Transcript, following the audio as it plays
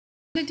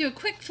I'm going to do a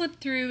quick flip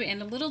through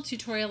and a little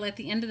tutorial at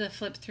the end of the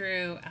flip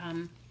through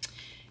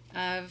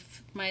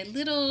of my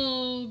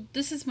little,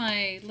 this is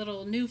my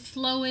little new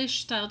Flowish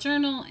style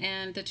journal,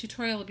 and the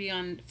tutorial will be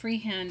on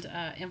freehand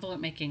envelope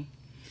making.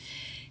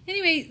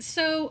 Anyway,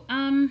 so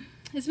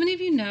as many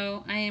of you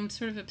know, I am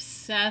sort of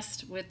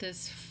obsessed with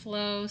this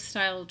Flow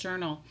style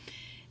journal.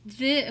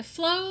 The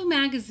Flow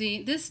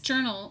magazine, this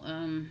journal,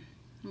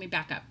 let me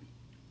back up.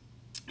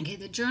 Okay,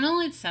 the journal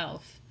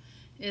itself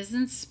is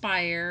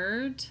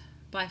inspired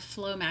by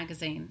Flow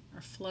magazine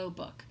or Flow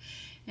book.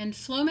 And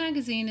Flow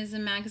magazine is a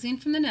magazine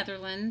from the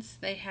Netherlands.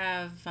 They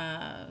have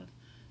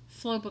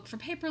Flow book for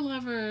paper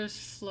lovers,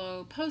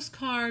 Flow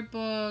postcard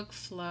book,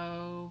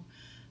 Flow,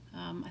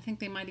 I think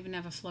they might even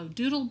have a Flow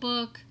doodle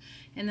book,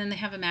 and then they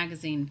have a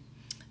magazine.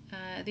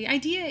 The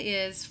idea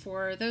is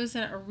for those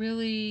that are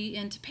really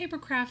into paper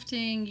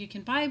crafting, you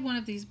can buy one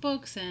of these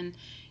books and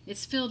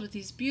it's filled with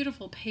these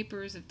beautiful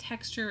papers of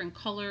texture and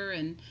color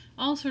and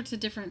all sorts of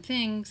different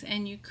things,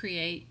 and you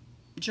create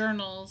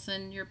journals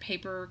and your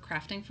paper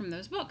crafting from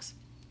those books.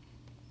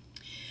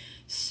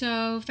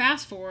 So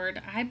fast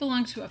forward, I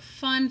belong to a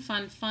fun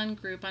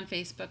group on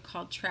Facebook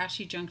called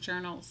Trashy Junk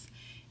Journals,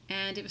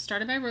 and it was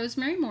started by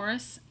Rosemary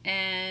Morris,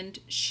 and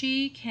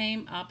she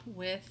came up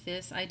with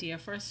this idea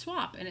for a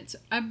swap, and it's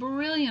a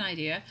brilliant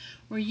idea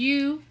where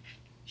you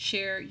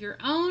share your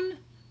own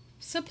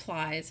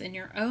supplies and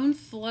your own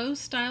Flow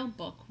style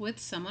book with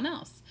someone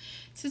else.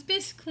 So it's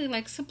basically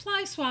like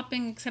supply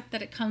swapping, except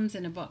that it comes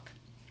in a book.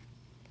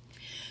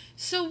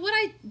 So what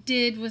I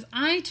did was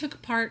I took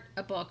apart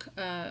a book,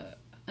 a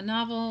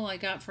novel I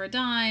got for a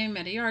dime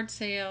at a yard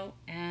sale,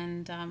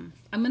 and I'm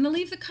going to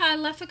leave I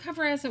left the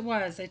cover as it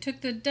was. I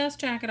took the dust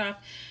jacket off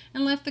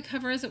and left the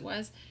cover as it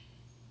was.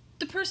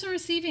 The person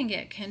receiving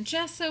it can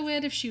gesso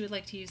it if she would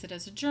like to use it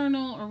as a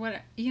journal or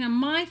what. You know,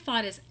 my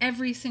thought is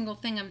every single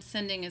thing I'm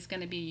sending is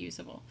going to be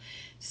usable.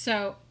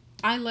 So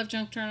I love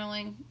junk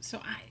journaling,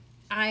 so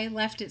I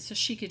left it so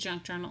she could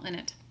junk journal in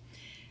it.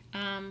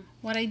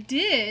 What I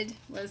did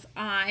was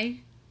I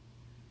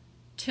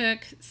took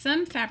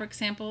some fabric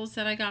samples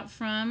that I got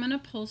from an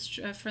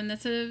upholsterer friend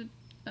that's a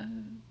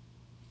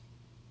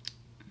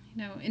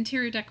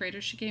interior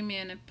decorator. She gave me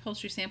an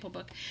upholstery sample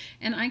book,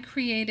 and I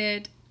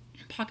created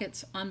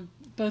pockets on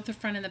both the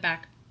front and the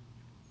back.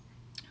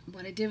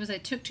 What I did was I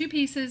took two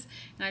pieces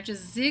and I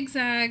just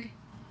zigzag.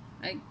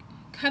 I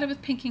cut it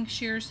with pinking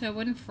shears so it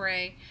wouldn't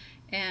fray,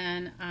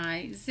 and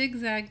I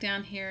zigzagged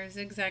down here,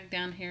 zigzagged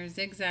down here,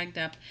 zigzagged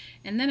up,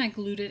 and then I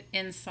glued it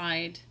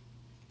inside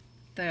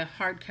the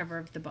hardcover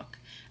of the book.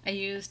 I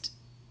used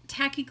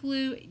tacky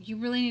glue. You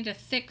really need a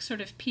thick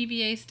sort of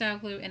PVA style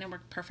glue, and it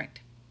worked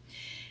perfect.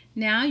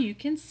 Now you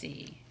can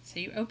see, so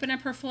you open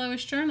up her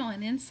Flowish journal,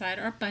 and inside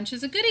are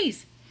bunches of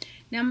goodies.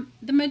 Now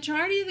the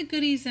majority of the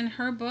goodies in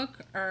her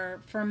book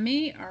are, for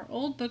me, are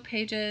old book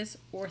pages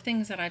or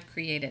things that I've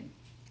created.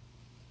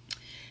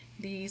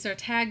 These are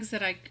tags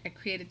that I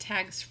created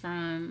tags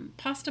from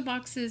pasta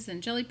boxes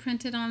and jelly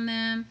printed on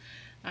them.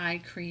 I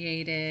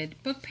created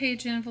book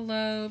page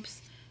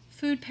envelopes,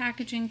 food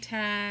packaging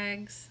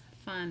tags,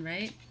 fun,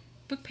 right?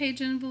 Book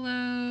page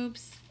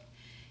envelopes,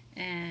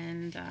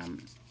 and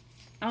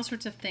all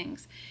sorts of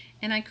things.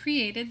 And I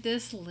created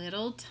this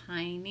little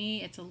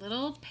tiny, it's a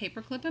little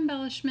paperclip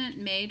embellishment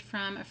made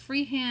from a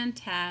freehand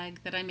tag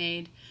that I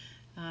made,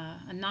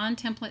 a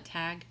non-template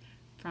tag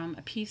from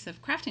a piece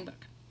of crafting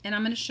book. And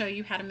I'm going to show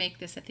you how to make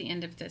this at the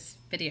end of this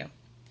video.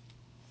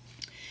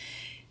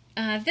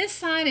 This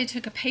side I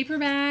took a paper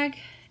bag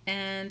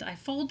and I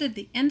folded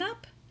the end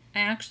up. I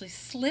actually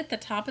slit the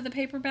top of the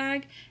paper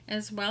bag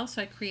as well,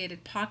 so I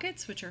created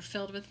pockets which are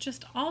filled with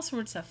just all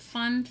sorts of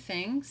fun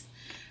things.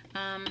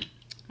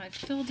 I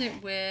filled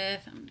it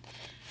with,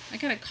 I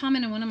got a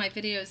comment in one of my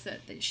videos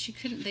that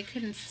they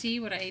couldn't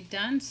see what I had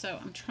done, so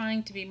I'm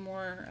trying to be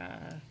more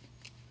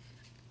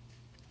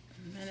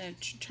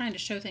trying to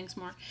show things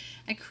more.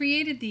 I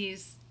created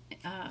these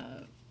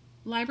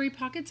library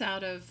pockets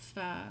out of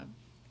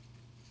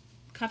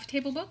coffee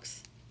table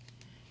books,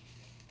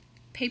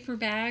 paper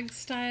bag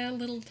style,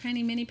 little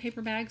tiny mini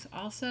paper bags,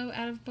 also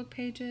out of book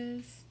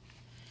pages.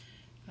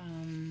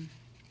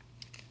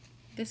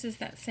 This is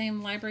that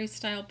same library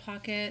style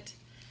pocket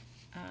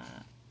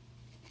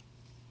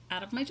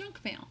out of my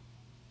junk mail.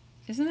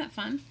 Isn't that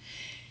fun?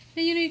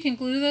 Now, you know, you can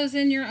glue those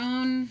in your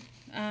own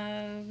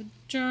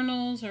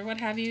journals or what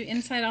have you.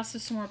 Inside also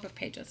some more book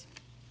pages.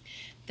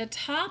 The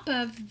top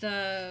of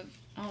the,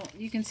 oh,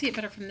 you can see it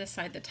better from this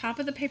side. The top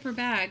of the paper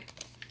bag,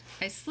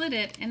 I slit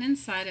it, and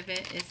inside of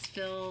it is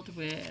filled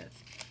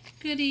with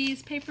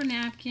goodies, paper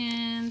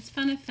napkins,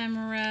 fun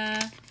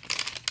ephemera,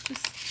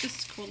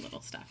 just cool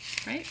little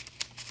stuff, right?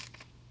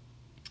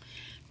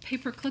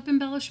 Paper clip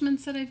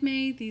embellishments that I've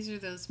made. These are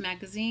those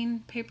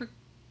magazine paper.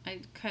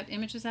 I cut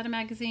images out of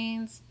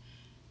magazines.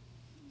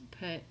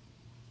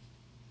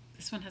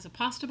 This one has a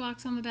pasta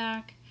box on the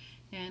back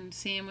and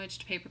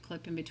sandwiched paper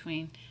clip in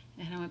between.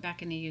 And I went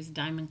back and I used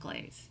diamond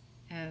glaze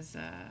as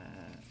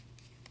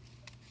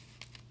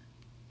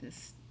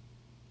this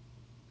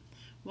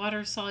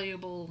water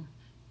soluble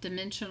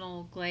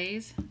dimensional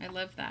glaze. I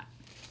love that.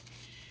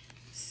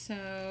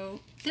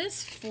 So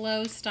this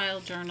flow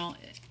style journal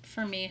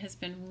for me has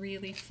been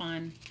really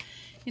fun.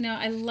 You know,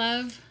 I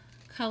love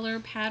color,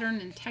 pattern,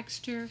 and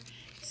texture.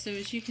 So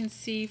as you can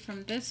see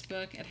from this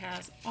book, it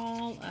has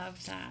all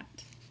of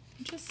that.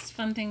 Just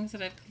fun things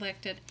that I've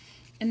collected.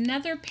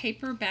 Another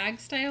paper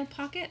bag style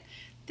pocket.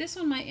 This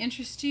one might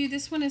interest you.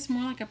 This one is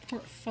more like a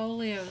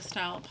portfolio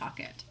style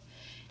pocket.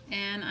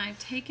 And I've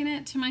taken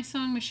it to my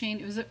sewing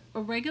machine. It was a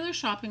regular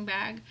shopping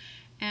bag,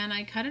 and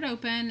I cut it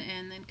open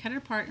and then cut it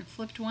apart and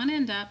flipped one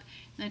end up,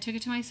 and I took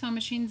it to my sewing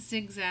machine,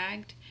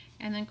 zigzagged,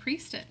 and then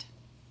creased it.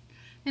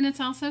 And it's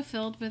also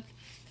filled with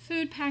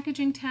food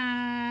packaging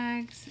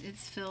tags.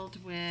 It's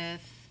filled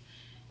with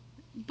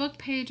book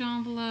page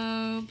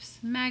envelopes,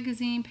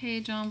 magazine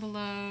page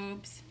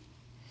envelopes,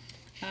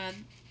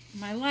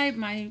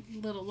 my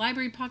little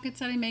library pockets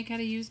that I make out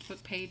of used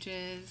book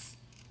pages.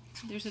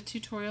 There's a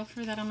tutorial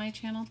for that on my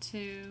channel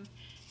too.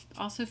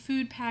 Also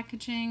food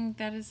packaging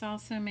that is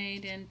also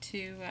made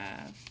into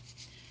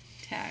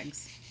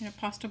tags. You know,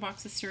 pasta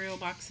boxes, cereal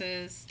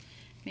boxes,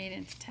 made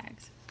into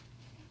tags.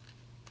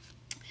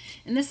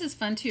 And this is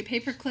fun too.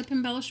 Paperclip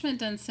embellishment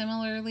done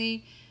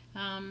similarly.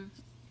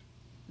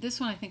 This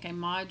one I think I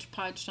Mod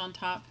Podged on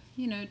top.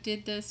 You know,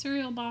 did the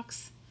cereal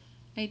box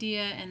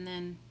idea and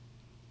then,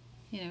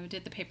 you know,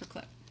 did the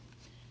paperclip.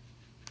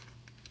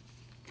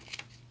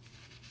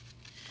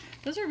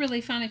 Those are really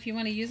fun if you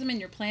want to use them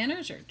in your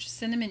planners or just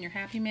send them in your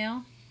Happy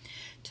Mail.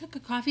 Took a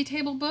coffee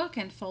table book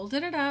and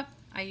folded it up.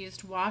 I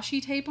used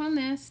washi tape on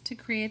this to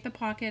create the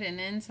pocket, and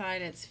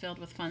inside it's filled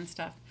with fun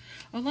stuff.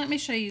 Oh, let me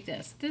show you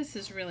this. This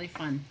is really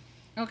fun.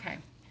 Okay,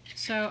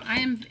 so I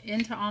am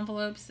into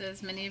envelopes,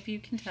 as many of you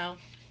can tell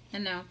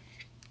and know.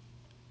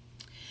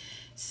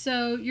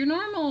 So your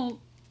normal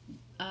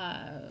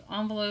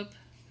envelope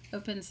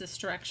opens this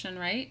direction,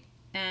 right?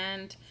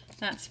 And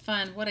that's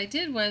fun. What I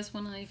did was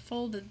when I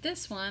folded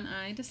this one,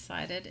 I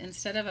decided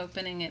instead of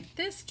opening it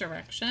this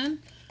direction,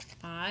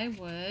 I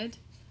would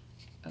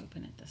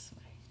open it this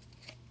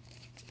way.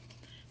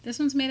 This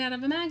one's made out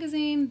of a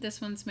magazine. This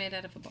one's made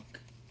out of a book.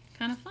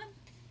 Kind of fun.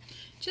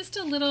 Just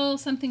a little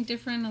something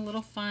different, a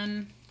little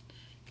fun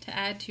to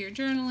add to your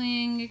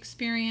journaling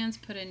experience,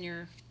 put in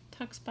your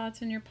tuck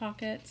spots in your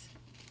pockets.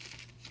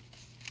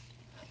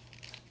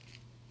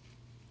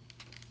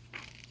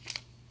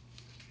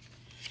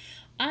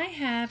 I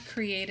have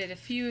created a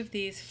few of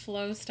these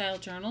flow style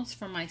journals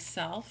for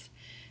myself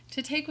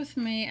to take with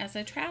me as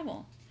I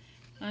travel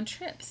on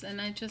trips, and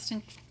I just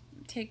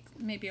take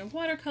maybe a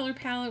watercolor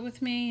palette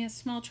with me, a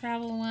small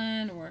travel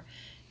one, or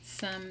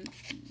some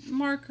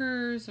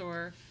markers,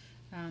 or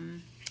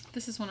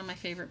this is one of my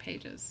favorite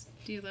pages.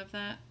 Do you love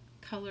that?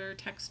 Color,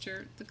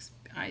 texture,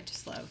 I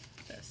just love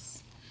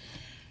this.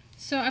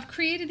 So I've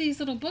created these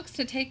little books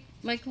to take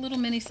like little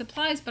mini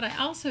supplies, but I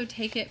also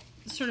take it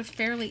sort of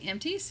fairly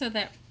empty so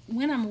that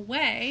when I'm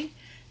away,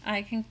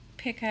 I can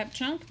pick up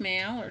junk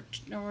mail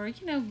or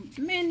you know,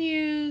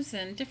 menus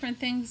and different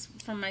things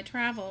from my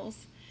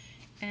travels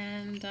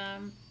and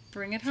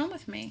bring it home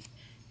with me.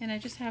 And I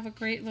just have a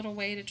great little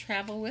way to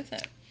travel with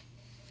it.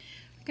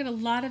 I get a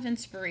lot of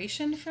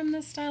inspiration from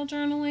this style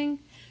journaling.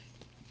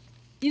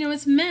 You know,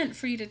 it's meant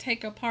for you to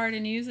take apart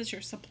and use as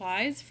your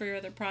supplies for your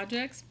other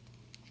projects,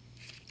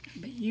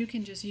 but you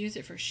can just use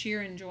it for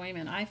sheer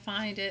enjoyment. I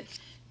find it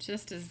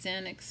just a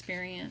zen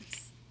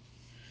experience.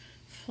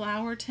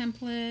 Flower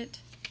template,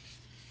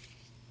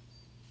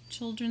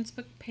 children's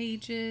book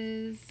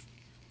pages,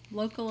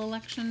 local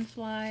election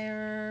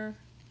flyer,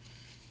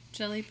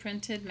 jelly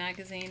printed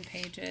magazine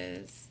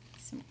pages,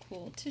 some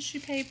cool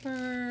tissue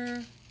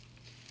paper.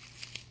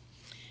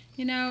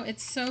 You know,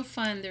 it's so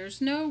fun.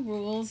 There's no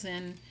rules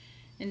in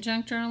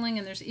junk journaling,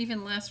 and there's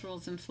even less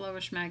rules in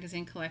Flowish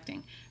magazine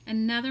collecting.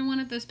 Another one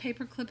of those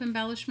paperclip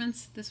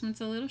embellishments. This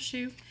one's a little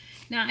shoe.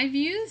 Now, I've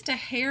used a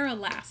hair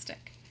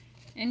elastic.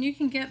 And you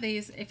can get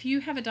these if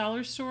you have a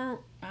dollar store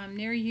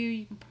near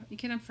you. You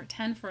get them for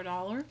 10 for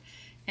 $1,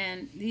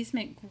 and these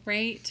make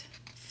great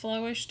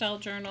flowish style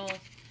journal.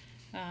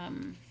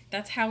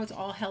 That's how it's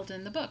all held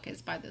in the book,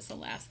 is by this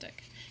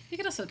elastic. You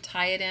can also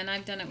tie it in.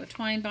 I've done it with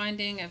twine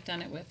binding. I've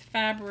done it with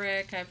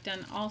fabric. I've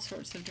done all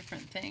sorts of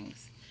different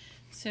things.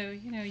 So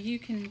you know, you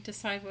can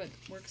decide what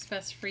works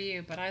best for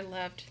you. But I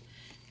loved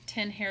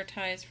 10 hair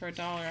ties for $1.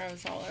 I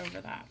was all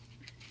over that.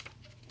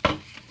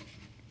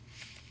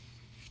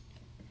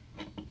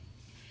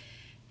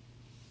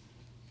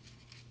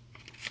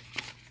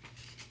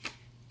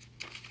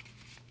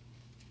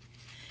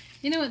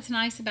 You know what's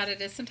nice about it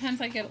is sometimes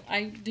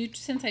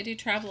since I do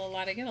travel a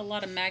lot, I get a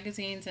lot of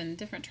magazines and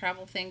different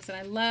travel things, and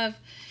I love,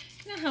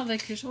 you know how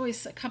like there's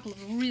always a couple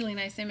of really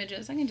nice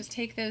images. I can just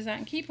take those out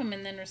and keep them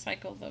and then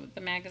recycle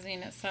the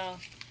magazine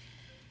itself.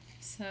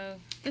 So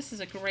this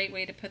is a great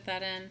way to put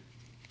that in.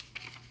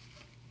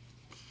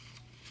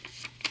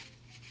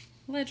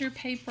 Ledger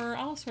paper,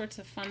 all sorts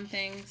of fun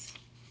things.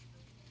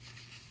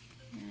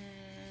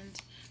 And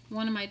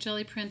one of my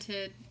jelly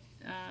printed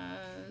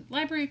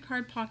library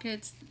card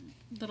pockets.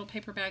 little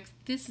paper bags.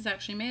 This is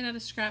actually made out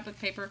of scrapbook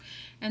paper,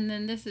 and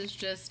then this is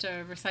just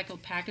a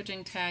recycled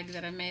packaging tag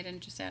that I made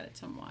and just added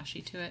some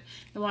washi to it.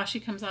 The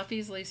washi comes off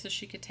easily, so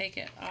she could take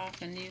it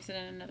off and use it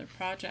in another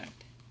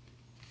project.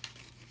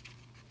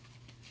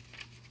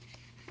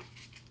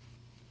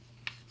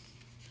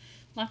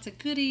 Lots of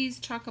goodies,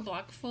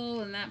 chock-a-block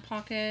full in that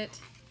pocket.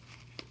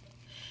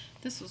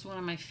 This was one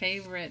of my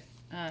favorite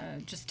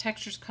just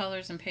textures,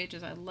 colors, and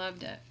pages. I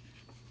loved it.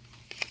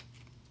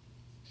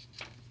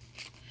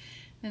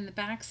 Then the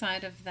back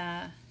side of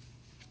the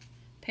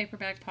paper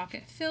bag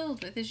pocket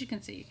filled with, as you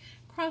can see,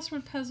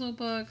 crossword puzzle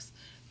books,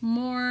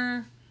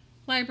 more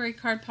library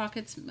card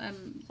pockets,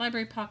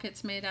 library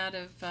pockets made out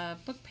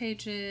of book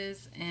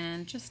pages,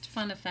 and just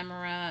fun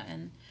ephemera,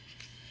 and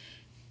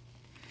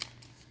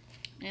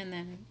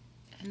then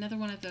another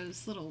one of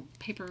those little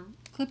paper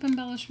clip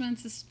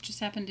embellishments. This just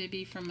happened to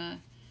be from a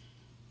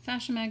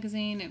fashion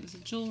magazine. It was a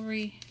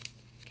jewelry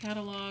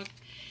catalog.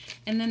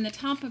 And then the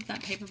top of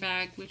that paper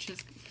bag, which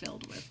is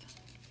filled with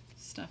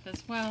stuff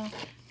as well.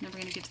 Now we're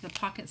going to get to the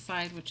pocket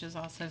side, which is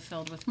also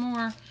filled with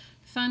more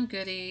fun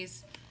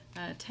goodies,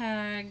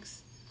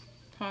 tags,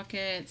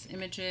 pockets,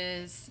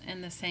 images,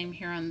 and the same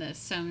here on the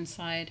sewn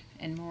side,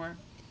 and more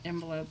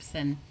envelopes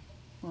and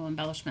little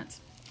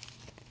embellishments.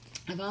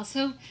 I've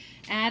also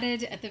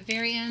added at the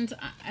very end,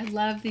 I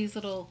love these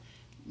little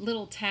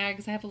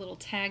tags. I have a little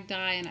tag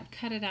die, and I've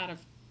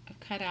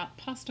cut out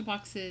pasta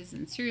boxes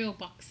and cereal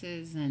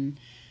boxes and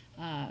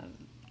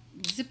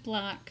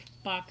Ziploc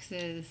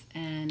boxes,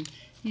 and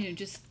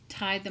just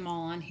tied them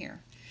all on here.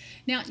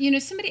 Now,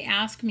 somebody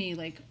asked me,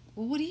 like,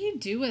 well, what do you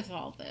do with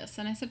all this?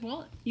 And I said,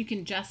 well, you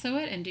can gesso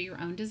it and do your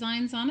own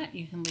designs on it.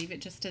 You can leave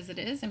it just as it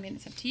is. I mean,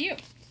 it's up to you.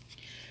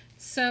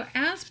 So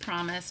as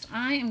promised,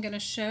 I am going to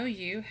show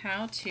you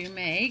how to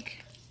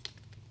make,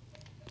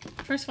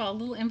 first of all, a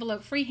little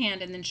envelope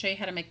freehand, and then show you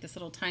how to make this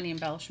little tiny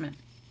embellishment.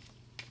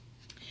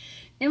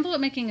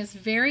 Envelope making is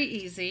very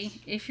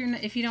easy if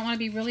you don't want to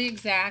be really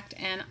exact,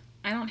 and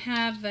I don't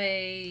have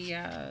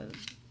a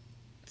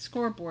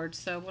scoreboard,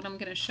 so what I'm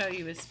going to show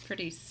you is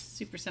pretty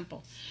super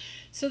simple.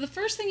 So the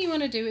first thing you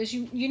want to do is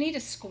you need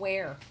a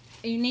square.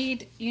 You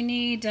need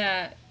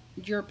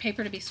your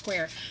paper to be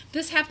square.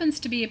 This happens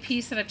to be a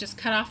piece that I've just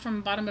cut off from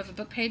the bottom of a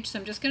book page, so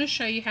I'm just going to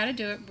show you how to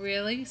do it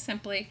really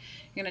simply.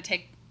 You're going to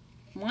take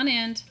one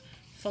end,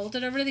 fold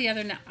it over to the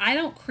other. Now, I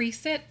don't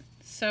crease it,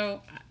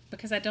 so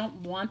because I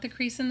don't want the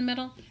crease in the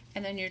middle,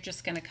 and then you're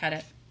just going to cut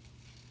it.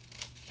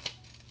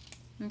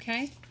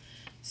 Okay?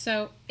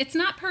 So it's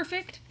not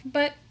perfect,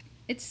 but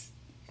it's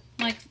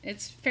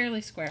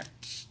fairly square.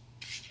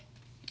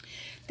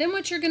 Then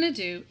what you're going to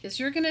do is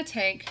you're going to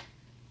take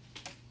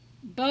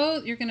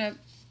both, you're going to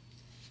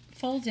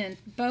fold in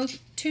both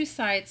two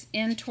sides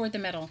in toward the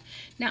middle.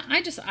 Now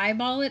I just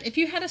eyeball it. If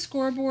you had a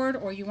scoreboard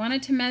or you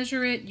wanted to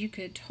measure it, you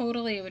could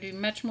totally, it would be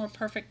much more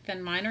perfect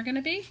than mine are going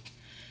to be.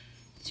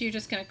 So you're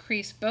just going to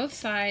crease both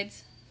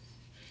sides.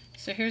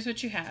 So here's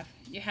what you have.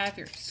 You have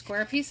your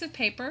square piece of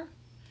paper.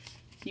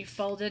 You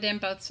fold it in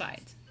both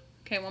sides.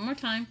 Okay, one more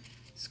time.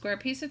 Square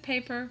piece of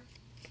paper,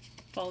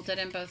 fold it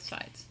in both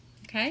sides.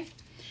 Okay?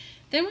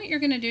 Then what you're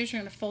going to do is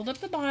you're going to fold up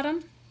the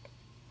bottom.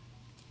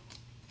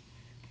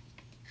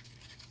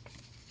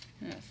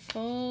 I'm going to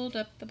fold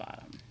up the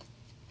bottom.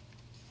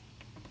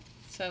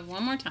 So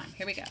one more time.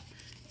 Here we go.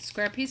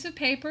 Square piece of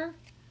paper,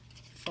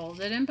 fold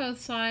it in both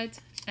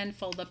sides, and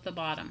fold up the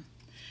bottom.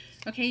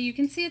 Okay, you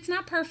can see it's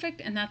not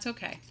perfect, and that's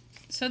okay.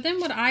 So then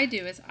what I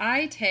do is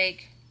I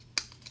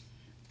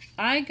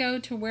go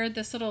to where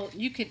this little,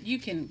 you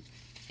can,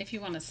 if you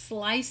want to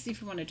slice,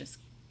 if you want to just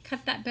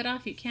cut that bit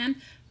off, you can,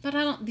 but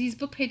I don't, these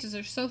book pages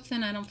are so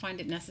thin, I don't find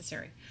it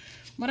necessary.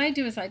 What I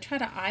do is I try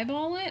to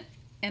eyeball it,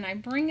 and I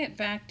bring it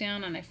back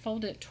down, and I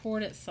fold it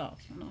toward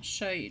itself, and I'll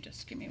show you,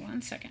 just give me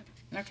 1 second.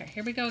 Okay,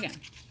 here we go again.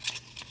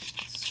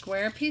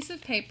 Square piece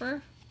of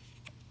paper,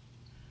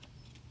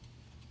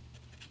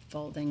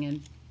 folding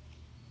in,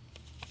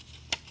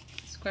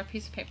 square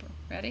piece of paper,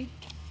 ready?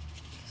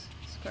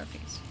 Square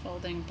piece,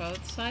 folding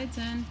both sides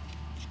in,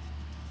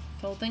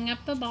 folding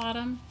up the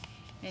bottom,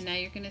 and now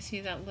you're going to see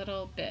that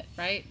little bit,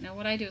 right? Now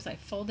what I do is I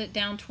fold it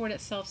down toward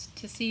itself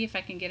to see if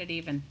I can get it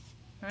even,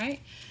 all right?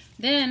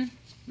 Then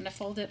I'm going to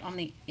fold it on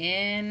the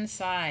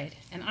inside,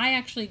 and I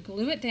actually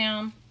glue it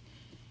down.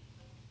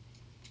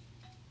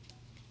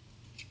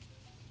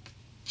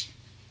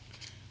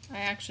 I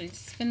actually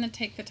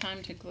take the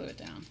time to glue it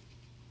down.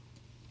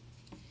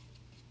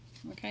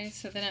 Okay,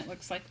 so then it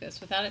looks like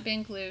this. Without it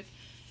being glued,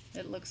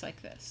 it looks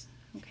like this.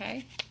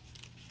 Okay,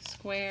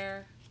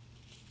 square,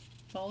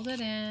 fold it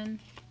in,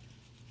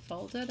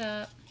 fold it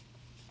up,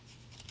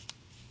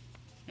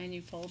 and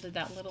you folded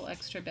that little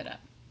extra bit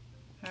up.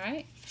 All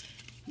right,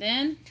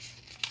 then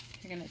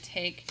you're going to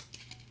take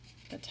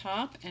the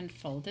top and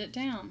fold it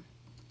down.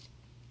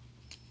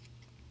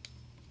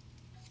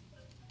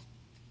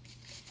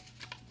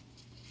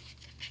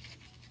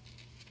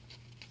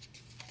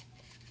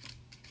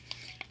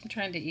 I'm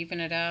trying to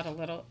even it out a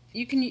little.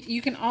 You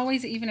can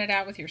always even it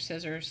out with your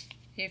scissors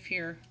if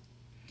you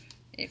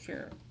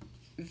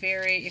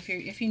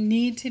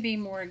need to be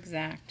more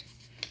exact.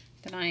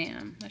 than I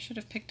am. I should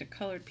have picked a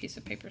colored piece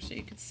of paper so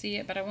you could see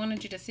it, but I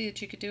wanted you to see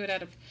that you could do it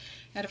out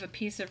of a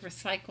piece of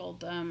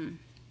recycled.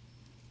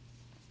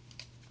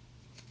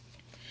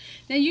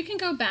 Now you can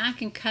go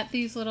back and cut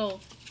these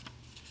little,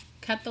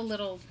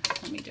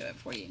 let me do it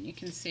for you and you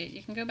can see it.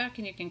 You can go back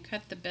and you can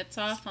cut the bits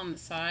off on the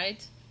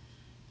sides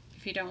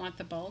if you don't want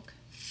the bulk,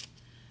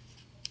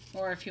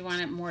 or if you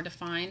want it more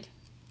defined,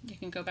 you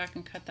can go back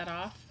and cut that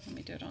off. Let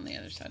me do it on the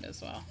other side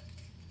as well.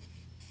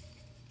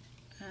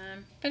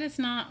 But it's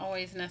not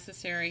always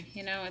necessary,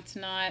 you know, it's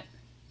not.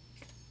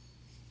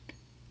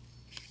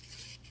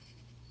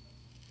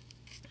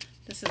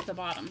 This is the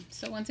bottom.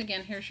 So once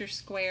again, here's your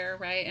square,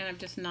 right? And I've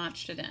just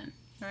notched it in,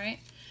 all right?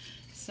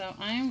 So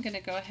I am going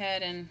to go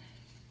ahead and,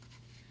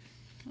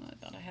 oh, I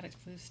thought I had a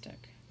glue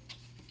stick.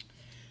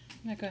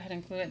 I'm going to go ahead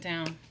and glue it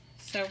down.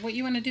 So what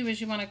you want to do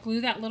is you want to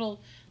glue that little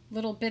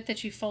bit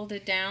that you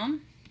folded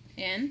down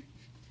in,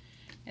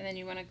 and then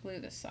you want to glue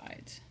the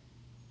sides.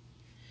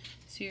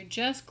 So you're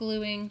just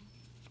gluing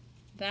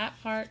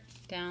that part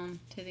down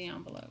to the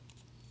envelope,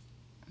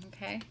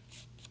 okay?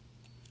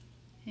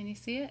 And you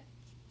see it?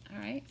 All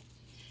right.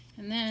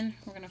 And then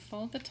we're going to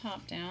fold the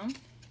top down.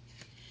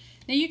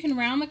 Now you can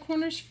round the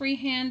corners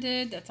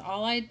free-handed. That's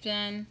all I've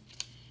done.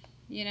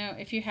 You know,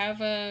 if you have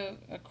a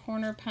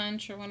corner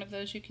punch or one of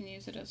those, you can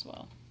use it as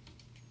well.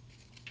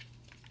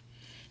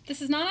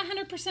 This is not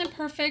 100%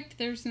 perfect.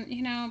 There's,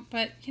 you know,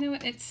 but you know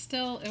what?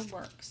 It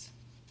works.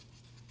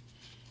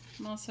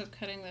 I'm also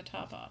cutting the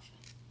top off,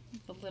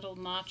 the little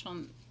notch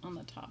on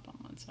the top on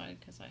one side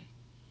because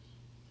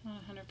it's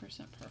not 100%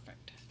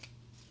 perfect.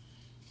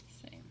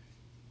 Same.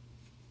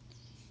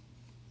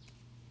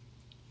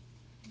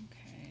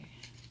 Okay.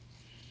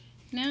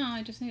 Now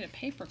I just need a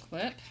paper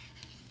clip.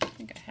 I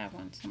think I have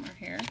one somewhere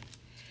here.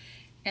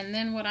 And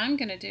then what I'm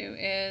going to do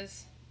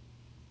is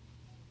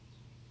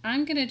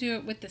I'm going to do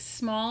it with the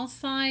small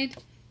side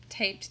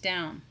taped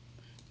down.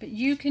 But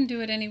you can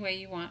do it any way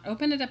you want.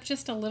 Open it up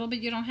just a little bit.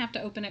 You don't have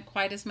to open it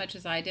quite as much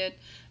as I did.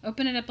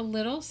 Open it up a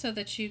little so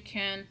that you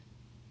can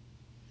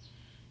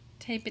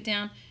tape it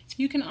down.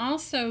 You can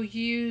also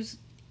use,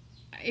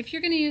 if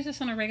you're going to use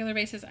this on a regular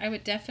basis, I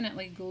would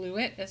definitely glue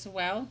it as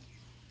well.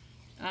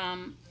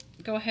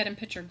 Go ahead and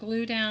put your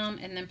glue down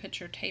and then put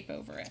your tape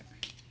over it.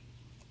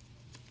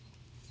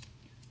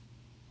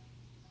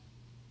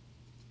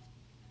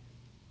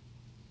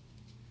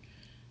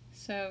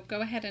 So go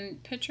ahead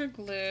and put your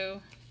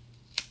glue.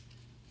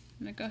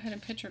 I'm going to go ahead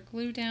and put your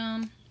glue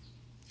down.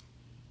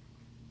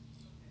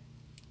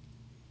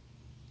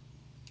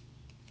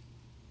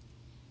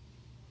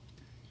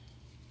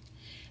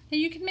 Now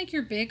you can make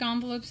your big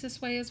envelopes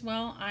this way as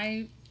well.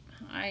 I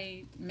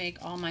make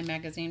all my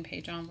magazine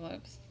page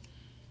envelopes.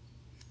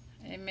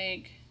 I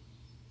make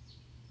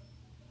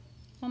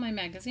all my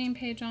magazine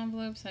page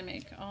envelopes. I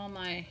make all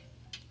my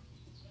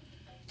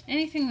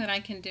anything that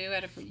I can do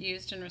out of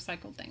used and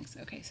recycled things.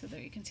 Okay, so there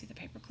you can see the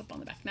paper clip on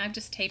the back. Now I've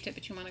just taped it,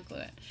 but you want to glue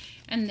it.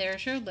 And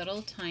there's your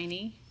little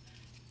tiny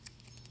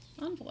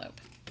envelope.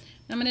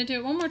 Now I'm going to do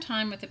it one more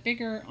time with a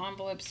bigger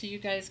envelope so you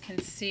guys can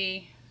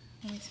see.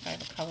 Let me see if I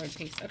have a colored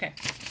piece. Okay,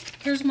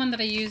 here's one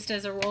that I used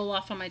as a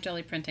roll-off on my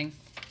jelly printing.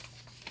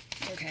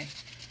 Okay,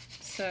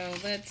 so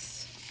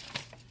let's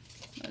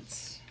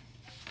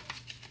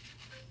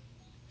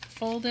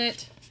fold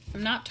it.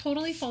 I'm not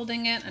totally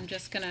folding it. I'm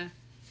just going to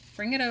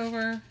bring it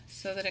over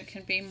so that it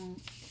can be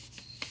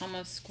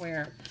almost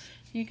square.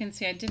 You can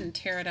see I didn't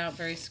tear it out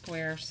very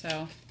square,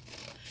 so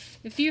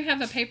if you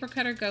have a paper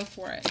cutter, go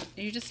for it.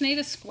 You just need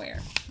a square.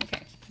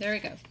 Okay, there we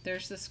go.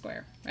 There's the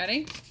square.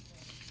 Ready?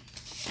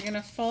 You're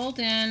going to fold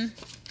in.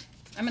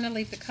 I'm going to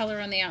leave the color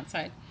on the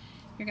outside.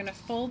 You're going to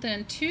fold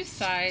in two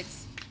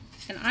sides,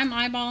 and I'm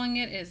eyeballing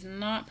it. It is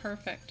not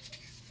perfect.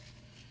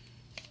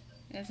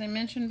 As I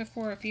mentioned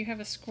before, if you have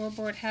a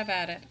scoreboard, have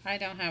at it. I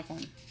don't have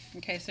one.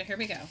 Okay, so here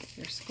we go.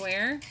 Your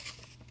square,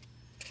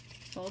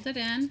 fold it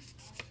in.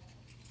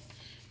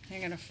 You're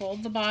going to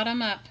fold the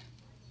bottom up.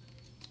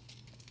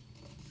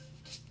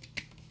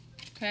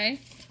 Okay,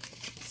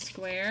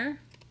 square,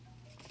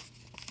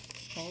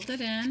 fold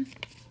it in,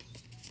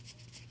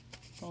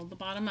 fold the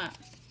bottom up.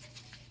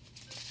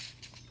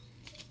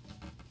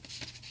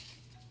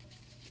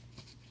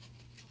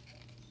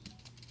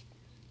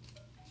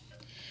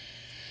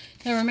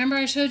 Now remember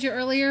I showed you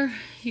earlier,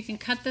 you can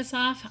cut this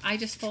off. I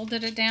just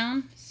folded it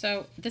down.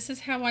 So this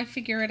is how I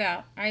figure it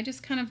out. I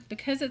just kind of,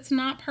 because it's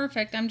not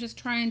perfect, I'm just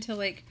trying to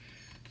like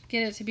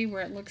get it to be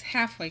where it looks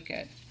halfway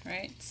good,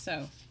 right?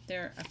 So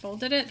there, I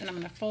folded it, and I'm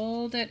going to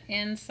fold it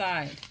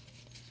inside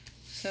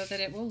so that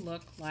it will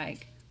look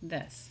like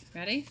this.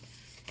 Ready?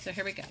 So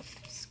here we go.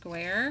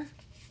 Square,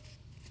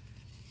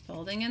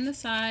 folding in the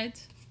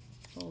sides,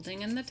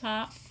 folding in the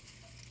top.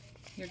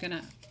 You're going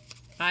to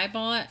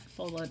eyeball it,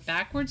 fold it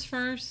backwards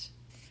first,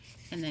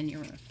 and then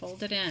you're going to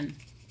fold it in.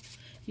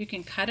 You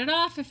can cut it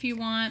off if you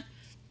want,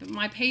 but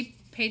my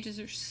pages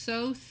are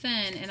so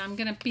thin, and I'm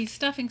going to be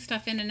stuffing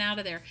stuff in and out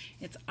of there.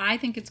 I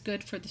think it's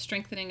good for the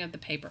strengthening of the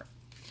paper.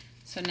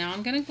 So now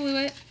I'm going to glue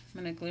it.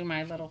 I'm going to glue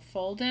my little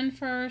fold in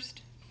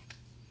first.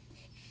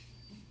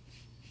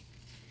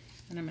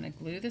 And I'm going to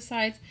glue the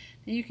sides.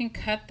 And you can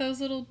cut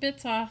those little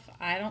bits off.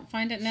 I don't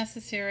find it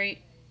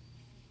necessary.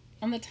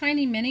 On the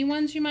tiny mini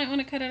ones, you might want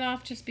to cut it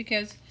off just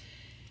because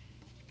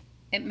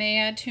it may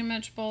add too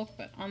much bulk,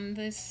 but on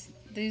this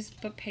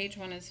book page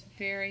one is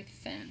very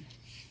thin.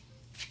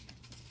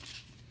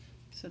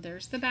 So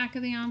there's the back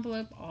of the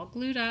envelope all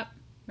glued up,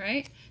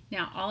 right?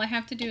 Now all I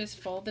have to do is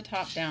fold the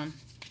top down.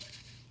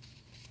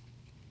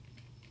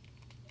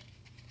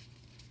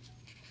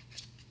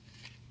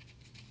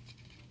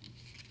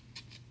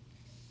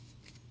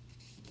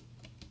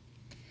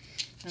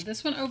 Now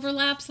this one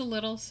overlaps a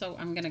little, so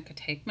I'm going to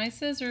take my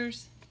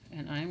scissors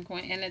and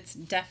and it's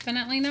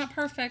definitely not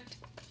perfect.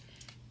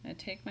 I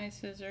take my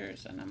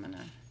scissors and I'm going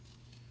to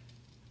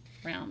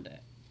round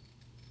it.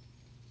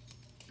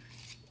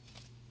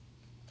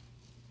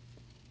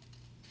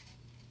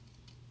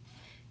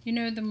 You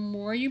know, the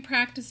more you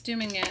practice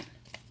doing it,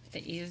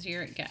 the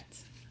easier it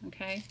gets,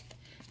 okay?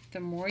 The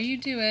more you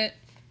do it,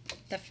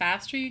 the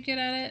faster you get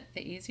at it,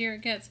 the easier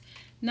it gets.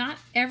 Not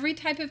every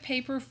type of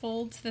paper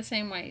folds the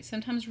same way.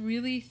 Sometimes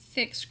really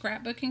thick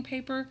scrapbooking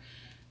paper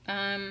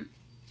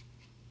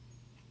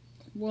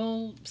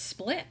will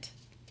split.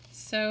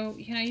 So,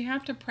 you know, you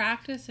have to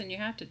practice and you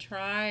have to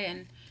try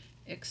and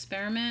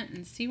experiment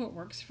and see what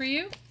works for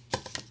you.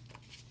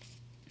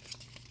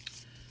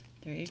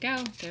 There you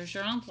go. There's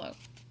your envelope.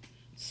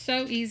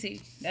 So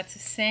easy. That's the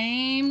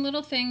same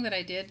little thing that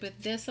I did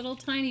with this little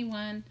tiny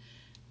one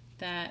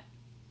that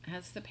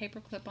has the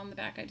paper clip on the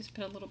back. I just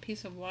put a little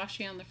piece of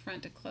washi on the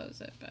front to close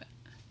it, but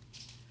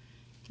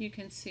you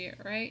can see it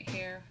right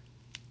here.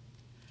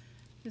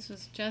 This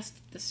was just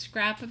the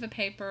scrap of a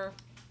paper,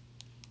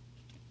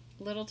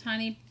 little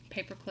tiny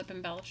paperclip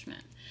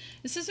embellishment.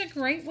 This is a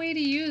great way to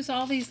use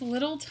all these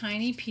little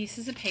tiny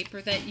pieces of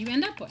paper that you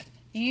end up with.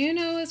 You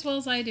know as well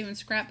as I do in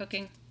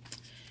scrapbooking,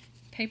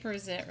 paper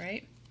is it,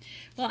 right?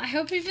 Well, I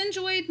hope you've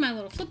enjoyed my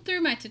little flip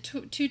through, my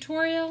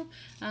tutorial.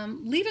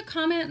 Leave a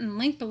comment and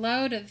link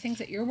below to the things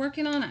that you're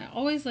working on. I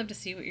always love to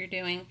see what you're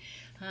doing.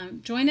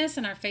 Join us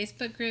in our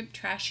Facebook group,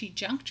 Trashy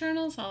Junk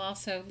Journals. I'll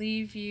also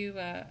leave you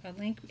a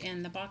link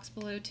in the box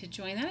below to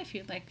join that if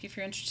you'd like, if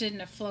you're interested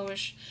in a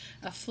Flowish,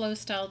 flow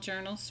style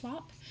journal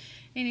swap.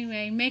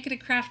 Anyway, make it a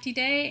crafty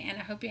day, and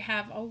I hope you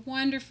have a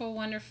wonderful,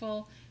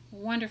 wonderful,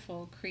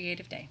 wonderful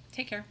creative day.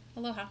 Take care.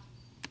 Aloha.